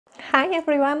Hi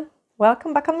everyone!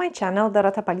 Welcome back on my channel,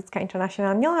 Dorota, Palicka,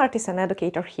 International Nail Artist and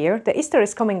Educator here. The Easter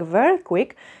is coming very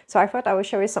quick, so I thought I would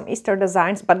show you some Easter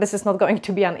designs, but this is not going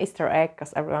to be an Easter egg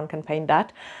because everyone can paint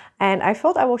that. And I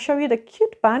thought I will show you the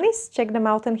cute bunnies. Check them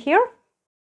out in here.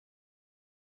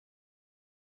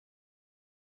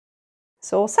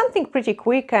 So something pretty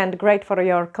quick and great for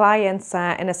your clients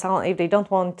in a salon if they don't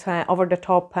want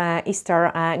over-the-top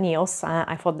Easter nails.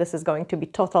 I thought this is going to be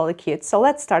totally cute. So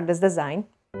let's start this design.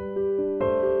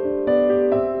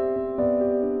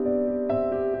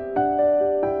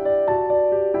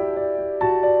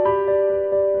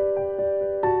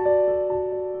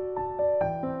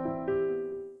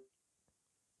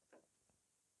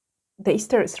 The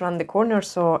Easter is around the corner,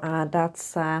 so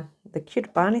that's the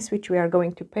cute bunnies which we are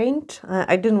going to paint.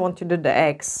 I didn't want to do the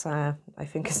eggs. I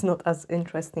think it's not as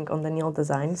interesting on the nail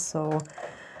design, so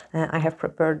I have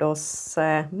prepared those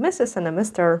Mrs. and a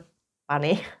Mr.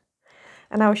 bunny.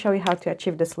 And I will show you how to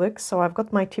achieve this look. So I've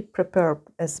got my tip prepared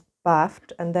as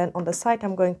buffed, and then on the side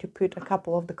I'm going to put a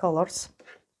couple of the colors.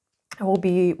 I will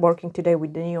be working today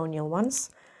with the neon ones.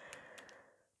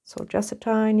 So just a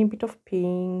tiny bit of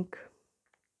pink.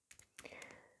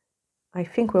 I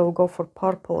think we'll go for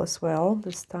purple as well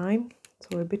this time.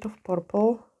 So a bit of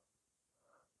purple.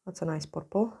 That's a nice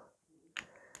purple.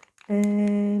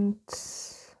 And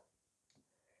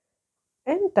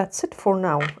that's it for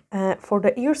now. For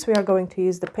the ears we are going to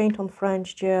use the paint on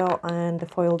French gel and the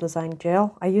foil design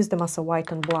gel. I use them as a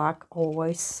white and black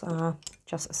always,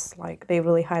 just as like they're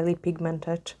really highly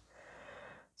pigmented.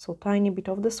 So tiny bit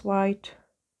of this white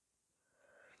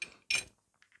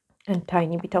and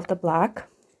tiny bit of the black.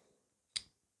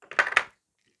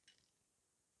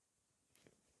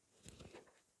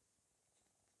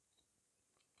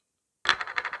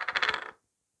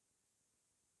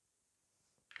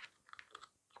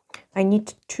 I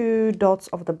need 2 dots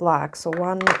of the black, so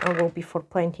one will be for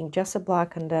painting just a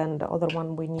black, and then the other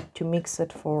one we need to mix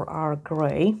it for our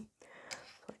gray.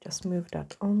 So just move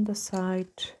that on the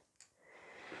side.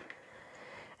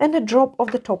 And a drop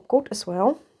of the top coat as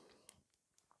well.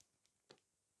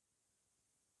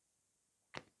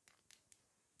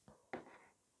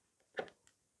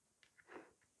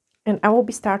 And I will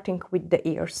be starting with the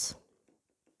ears.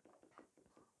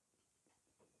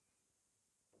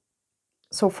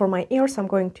 So for my ears I'm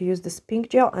going to use this pink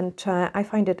gel, and I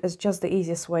find it as just the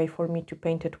easiest way for me to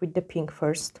paint it with the pink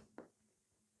first.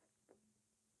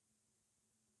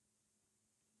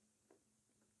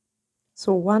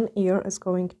 So one ear is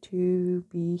going to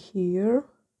be here.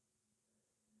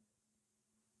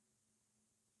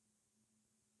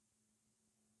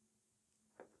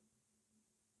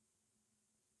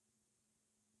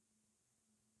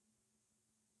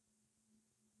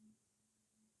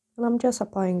 And I'm just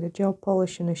applying the gel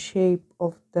polish in the shape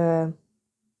of the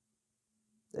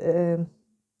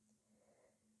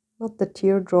not the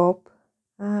teardrop,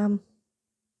 like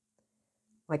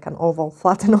an oval,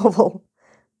 flattened oval.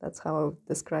 That's how I would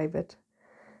describe it.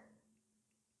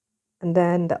 And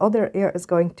then the other ear is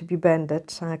going to be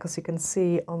bended, because you can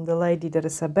see on the lady there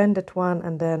is a bended one,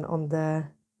 and then on the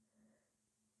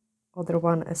other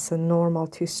one is a normal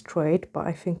to straight, but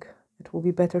I think it will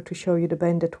be better to show you the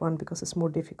bended one because it's more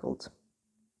difficult.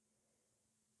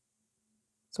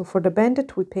 So for the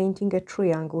bended we're painting a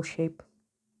triangle shape.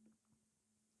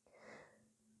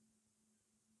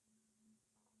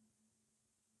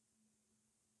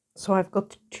 So I've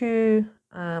got 2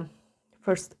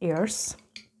 first ears,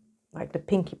 like the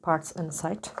pinky parts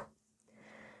inside.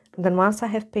 And then once I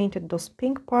have painted those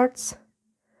pink parts,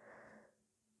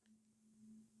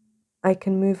 I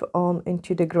can move on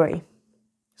into the gray.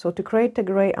 So to create the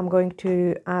gray, I'm going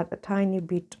to add a tiny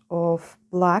bit of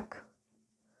black,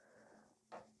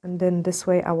 and then this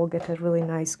way I will get a really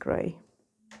nice gray.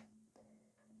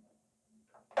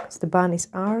 Because the bunnies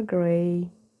are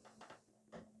gray.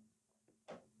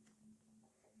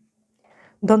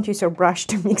 Don't use your brush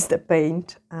to mix the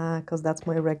paint, because that's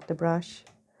my regular brush.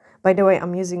 By the way,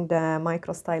 I'm using the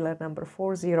Micro Styler number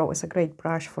 40. It's a great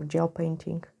brush for gel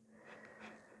painting.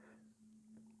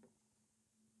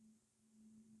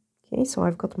 Okay, so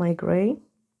I've got my gray.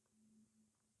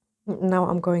 Now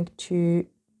I'm going to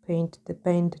paint the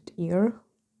bended ear.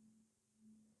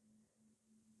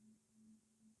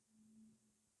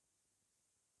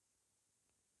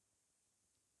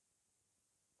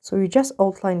 So you just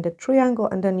outline the triangle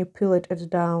and then you pull it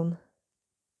down.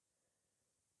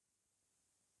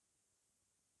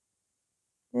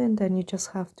 And then you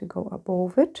just have to go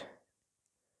above it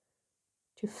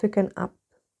to thicken up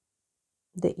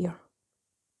the ear.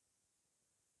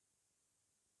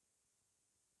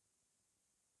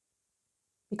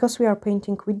 Because we are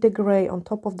painting with the gray on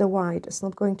top of the white, it's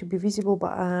not going to be visible,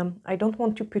 but I don't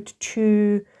want to put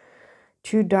too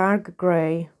dark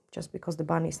gray, just because the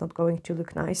bunny is not going to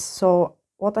look nice. So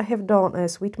what I have done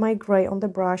is, with my gray on the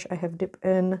brush, I have dipped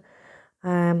in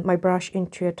my brush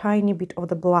into a tiny bit of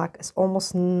the black. It's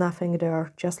almost nothing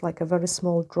there, just like a very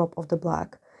small drop of the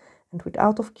black. And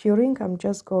without of curing, I'm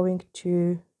just going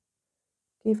to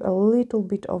give a little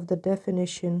bit of the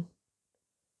definition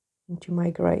into my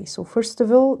gray. So first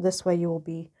of all, this way you will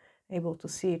be able to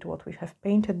see it, what we have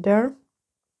painted there.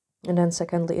 And then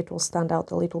secondly, it will stand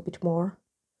out a little bit more.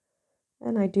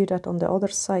 And I do that on the other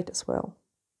side as well.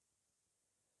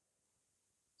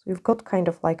 So you've got kind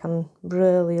of like a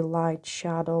really light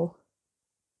shadow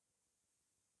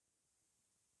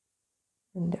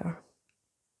in there.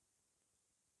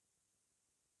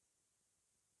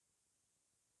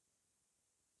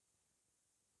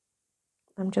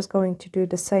 I'm just going to do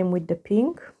the same with the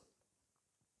pink.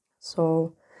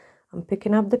 So I'm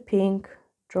picking up the pink,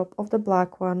 drop of the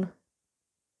black one.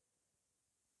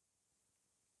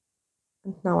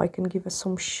 And now I can give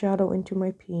some shadow into my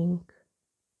pink.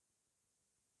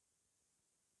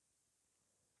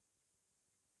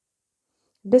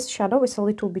 This shadow is a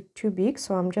little bit too big,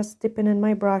 so I'm just dipping in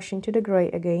my brush into the gray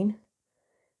again.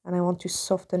 And I want to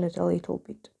soften it a little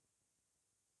bit.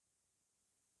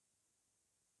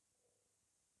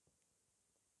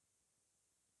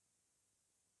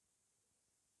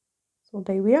 So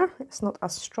there we are. It's not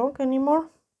as strong anymore.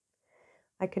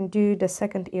 I can do the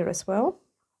second ear as well.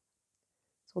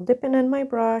 So dipping in my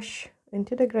brush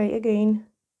into the gray again.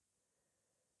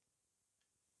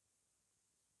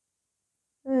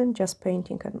 And just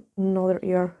painting another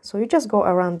ear. So you just go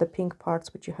around the pink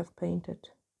parts which you have painted.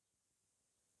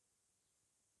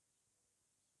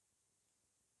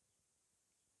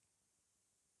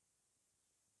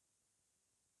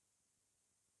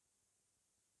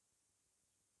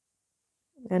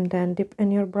 And then dip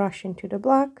in your brush into the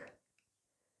black.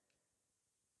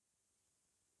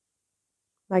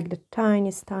 Like the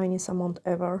tiniest amount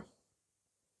ever.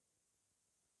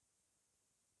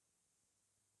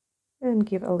 And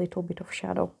give a little bit of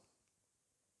shadow.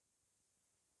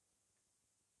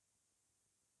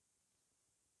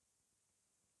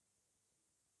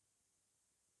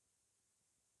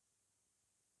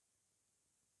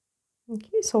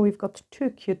 Okay, so we've got two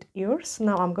cute ears.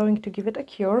 Now I'm going to give it a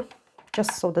cure,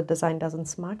 just so the design doesn't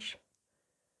smudge.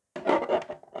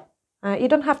 You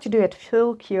don't have to do it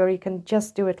full cure, you can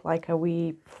just do it like a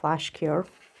wee flash cure.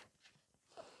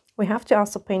 We have to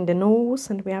also paint the nose,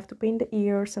 and we have to paint the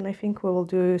ears, and I think we will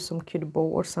do some cute bow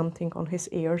or something on his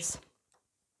ears.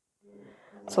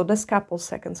 So this couple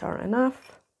seconds are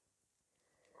enough.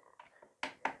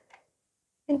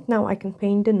 And now I can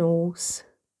paint the nose.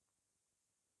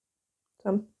 So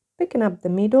I'm picking up the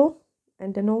middle,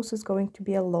 and the nose is going to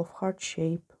be a love heart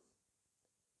shape.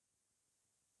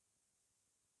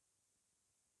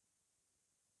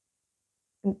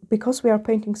 And because we are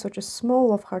painting such a small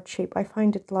love heart shape, I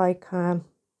find it like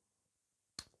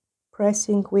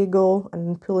pressing, wiggle,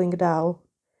 and pulling down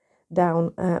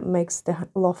makes the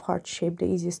love heart shape the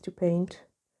easiest to paint.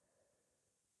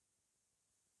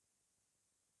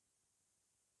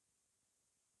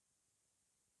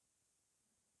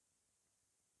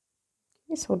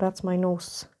 Okay, so that's my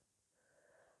nose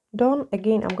done.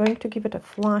 Again, I'm going to give it a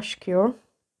flash cure.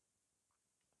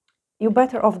 You're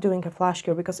better off doing a flash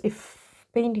cure, because if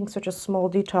painting such a small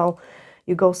detail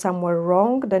you go somewhere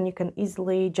wrong, then you can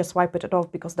easily just wipe it off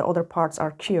because the other parts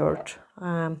are cured.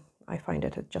 I find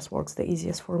that it just works the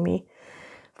easiest for me.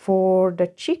 For the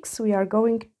cheeks, we are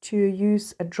going to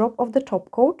use a drop of the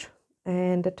top coat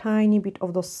and a tiny bit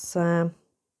of those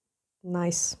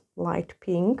nice light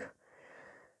pink.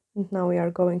 And now we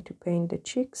are going to paint the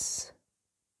cheeks.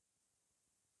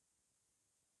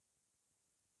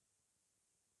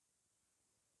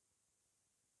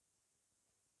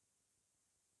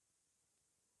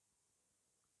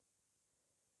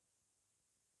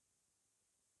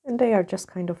 And they are just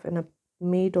kind of in the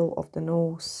middle of the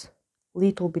nose,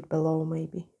 little bit below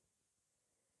maybe.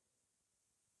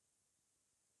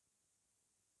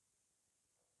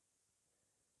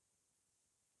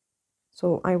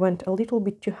 So I went a little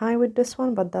bit too high with this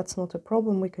one, but that's not a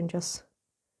problem. We can just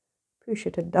push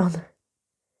it down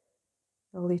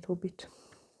a little bit.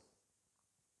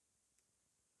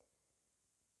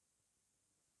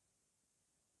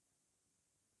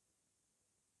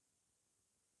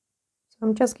 So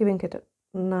I'm just giving it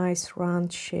a nice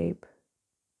round shape.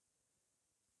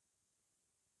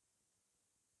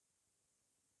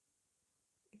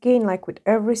 Again, like with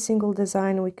every single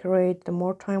design we create, the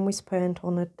more time we spend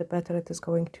on it, the better it is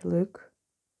going to look.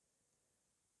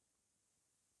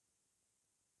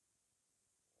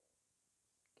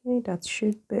 Okay, that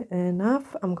should be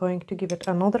enough. I'm going to give it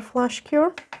another flash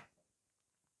cure.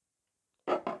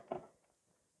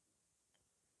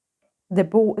 The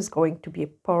bow is going to be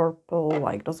purple,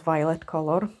 like those violet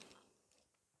color.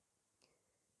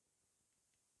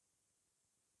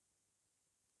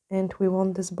 And we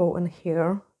want this bow in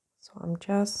here. So I'm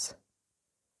just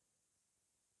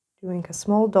doing a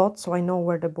small dot so I know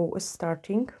where the bow is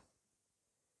starting.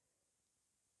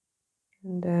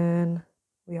 And then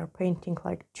we are painting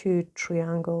like 2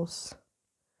 triangles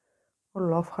or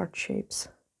love heart shapes.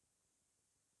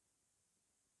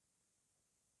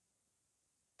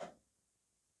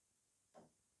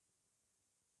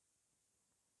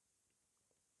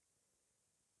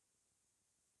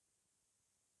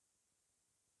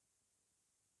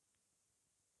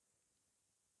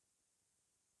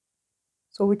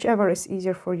 So whichever is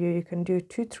easier for you, you can do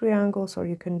 2 triangles or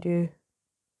you can do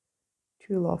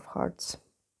 2 love hearts.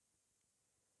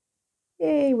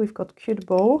 Yay, we've got cute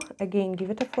bow. Again, give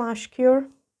it a flash cure.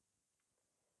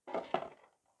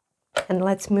 And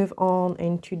let's move on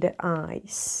into the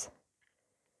eyes.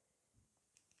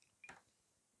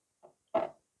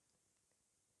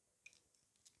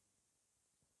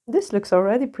 This looks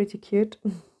already pretty cute.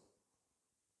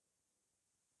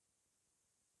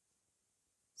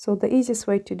 So the easiest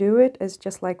way to do it is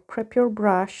just like prep your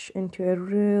brush into a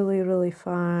really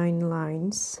fine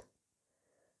lines.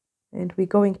 And we're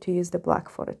going to use the black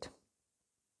for it.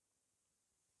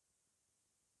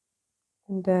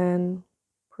 And then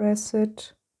press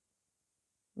it,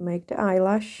 make the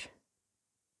eyelash.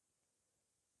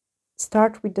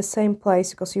 Start with the same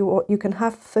place because you can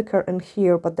have thicker in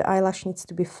here, but the eyelash needs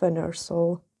to be thinner,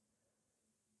 so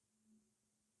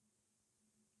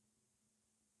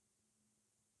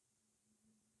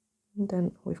and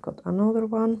then we've got another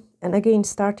one, and again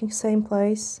starting same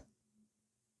place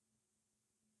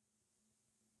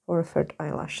for a third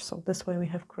eyelash. So this way we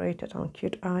have created a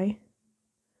cute eye,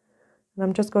 and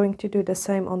I'm just going to do the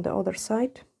same on the other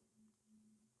side.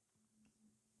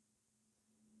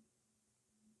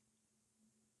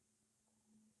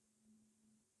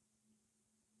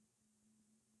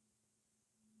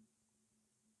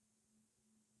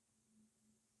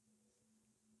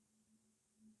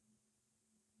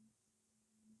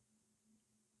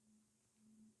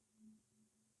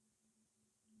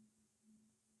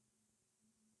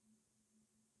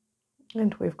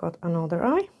 And we've got another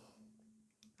eye.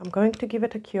 I'm going to give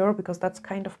it a cure because that's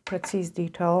kind of precise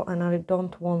detail and I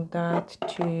don't want that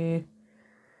to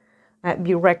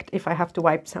be wrecked if I have to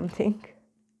wipe something.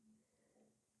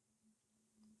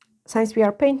 Since we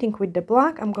are painting with the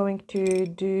black, I'm going to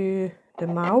do the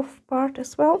mouth part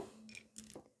as well.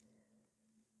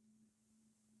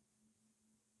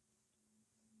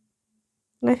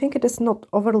 And I think it is not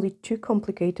overly too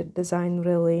complicated design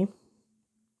really.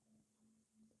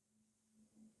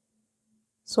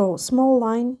 So small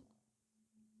line.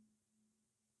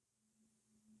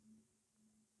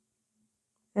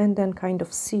 And then kind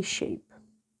of C shape.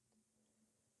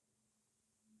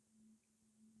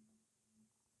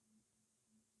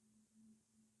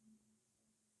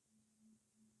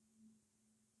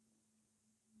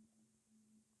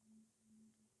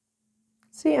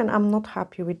 See, and I'm not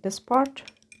happy with this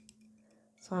part.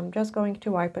 So I'm just going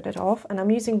to wipe it off, and I'm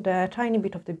using the tiny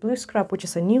bit of the blue scrub, which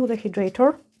is a new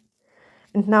dehydrator.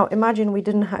 And now imagine we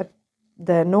didn't have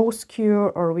the nose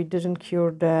cure or we didn't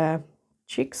cure the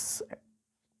cheeks.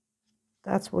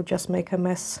 That will just make a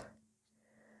mess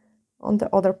on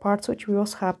the other parts, which we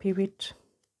was happy with.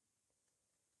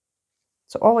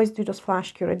 So always do those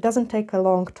flash cure. It doesn't take a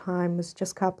long time, it's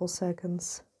just a couple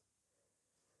seconds.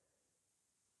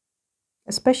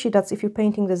 Especially that's if you're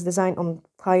painting this design on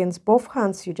clients' both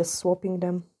hands, you're just swapping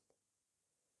them.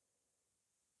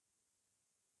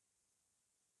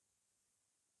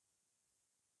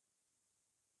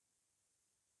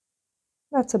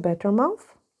 That's a better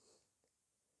mouth.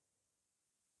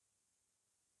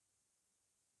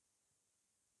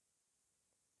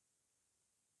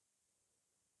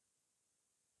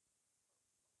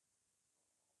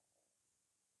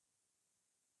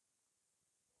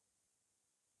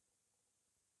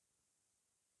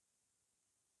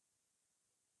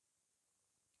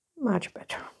 Much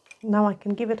better. Now I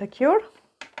can give it a cure.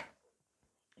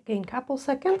 Again, couple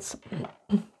seconds.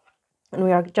 And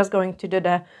we are just going to do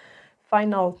the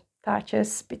final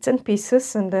touches, bits and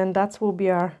pieces, and then that will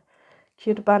be our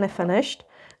cute bunny finished.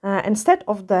 Instead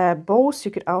of the bows,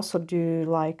 you could also do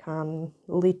like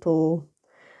little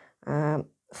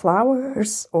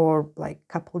flowers or like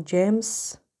couple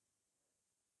gems.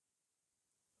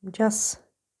 I'm just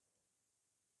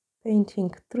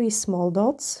painting 3 small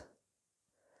dots.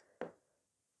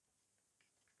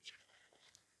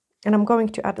 And I'm going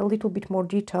to add a little bit more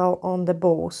detail on the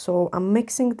bow. So I'm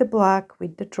mixing the black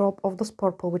with the drop of this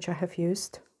purple which I have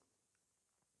used.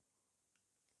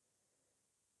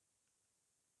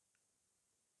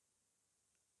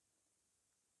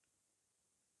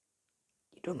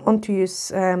 You don't want to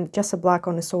use just a black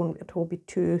on its own, it will be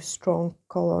too strong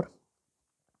color.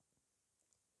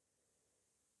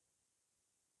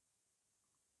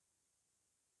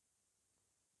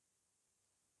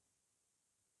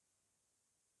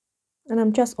 And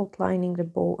I'm just outlining the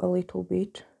bow a little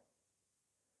bit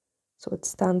so it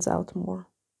stands out more.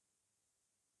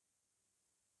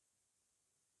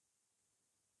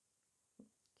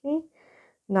 Okay,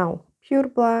 now pure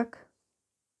black.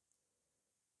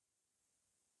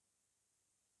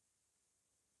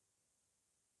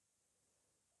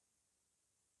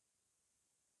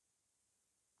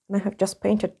 And I have just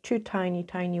painted two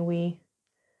tiny wee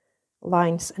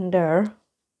lines in there.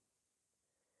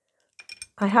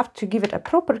 I have to give it a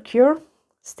proper cure,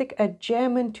 stick a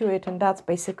gem into it, and that's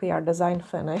basically our design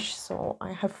finish. So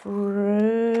I have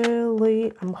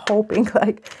really, I'm hoping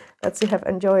that you have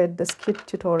enjoyed this cute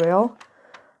tutorial.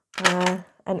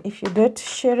 And if you did,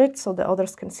 share it so the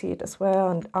others can see it as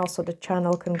well, and also the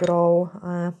channel can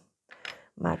grow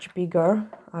much bigger.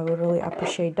 I will really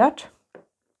appreciate that.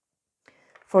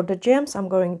 For the gems, I'm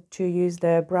going to use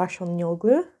the brush on nail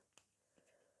glue.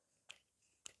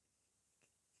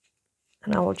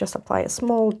 And I will just apply a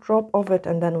small drop of it,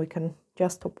 and then we can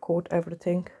just top coat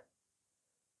everything.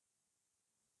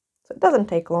 So it doesn't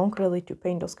take long really to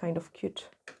paint those kind of cute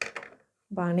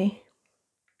bunny.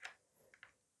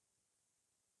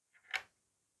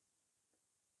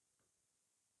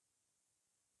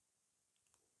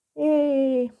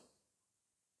 Yay!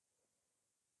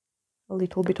 A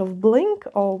little bit of blink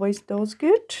always does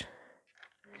good.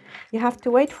 You have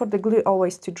to wait for the glue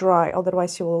always to dry,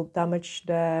 otherwise you will damage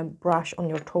the brush on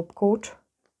your top coat.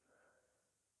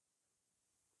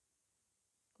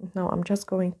 Now I'm just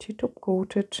going to top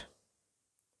coat it.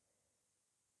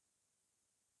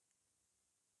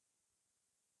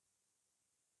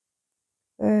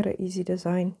 Very easy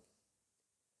design.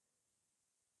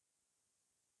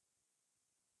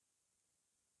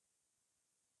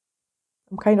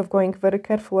 I'm kind of going very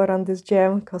careful around this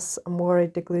gem because I'm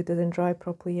worried the glue didn't dry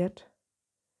properly yet.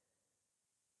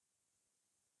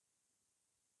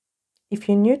 If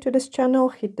you're new to this channel,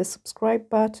 hit the subscribe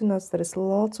button as there is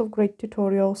lots of great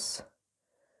tutorials.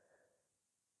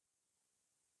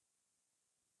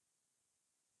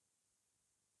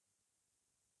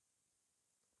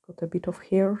 Got a bit of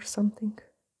hair or something.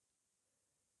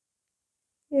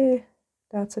 Yeah,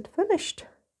 that's it finished.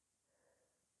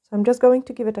 So I'm just going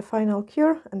to give it a final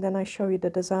cure and then I show you the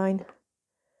design.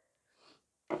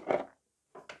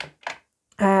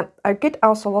 I get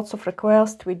also lots of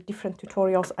requests with different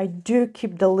tutorials. I do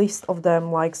keep the list of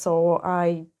them, so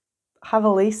I have a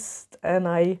list and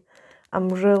I'm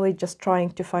really just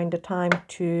trying to find the time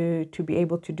to be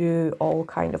able to do all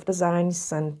kind of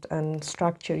designs and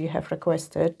structure you have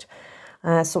requested.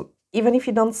 So even if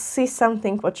you don't see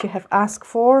something what you have asked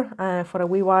for a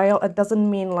wee while, it doesn't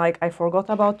mean like I forgot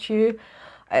about you.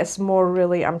 It's more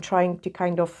really I'm trying to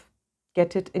kind of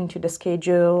get it into the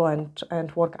schedule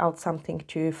and work out something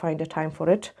to find a time for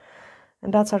it.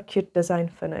 And that's our cute design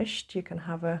finished. You can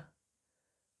have a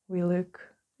wee look.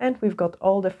 And we've got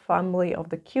all the family of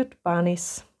the cute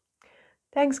bunnies.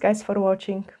 Thanks guys for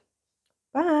watching.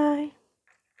 Bye!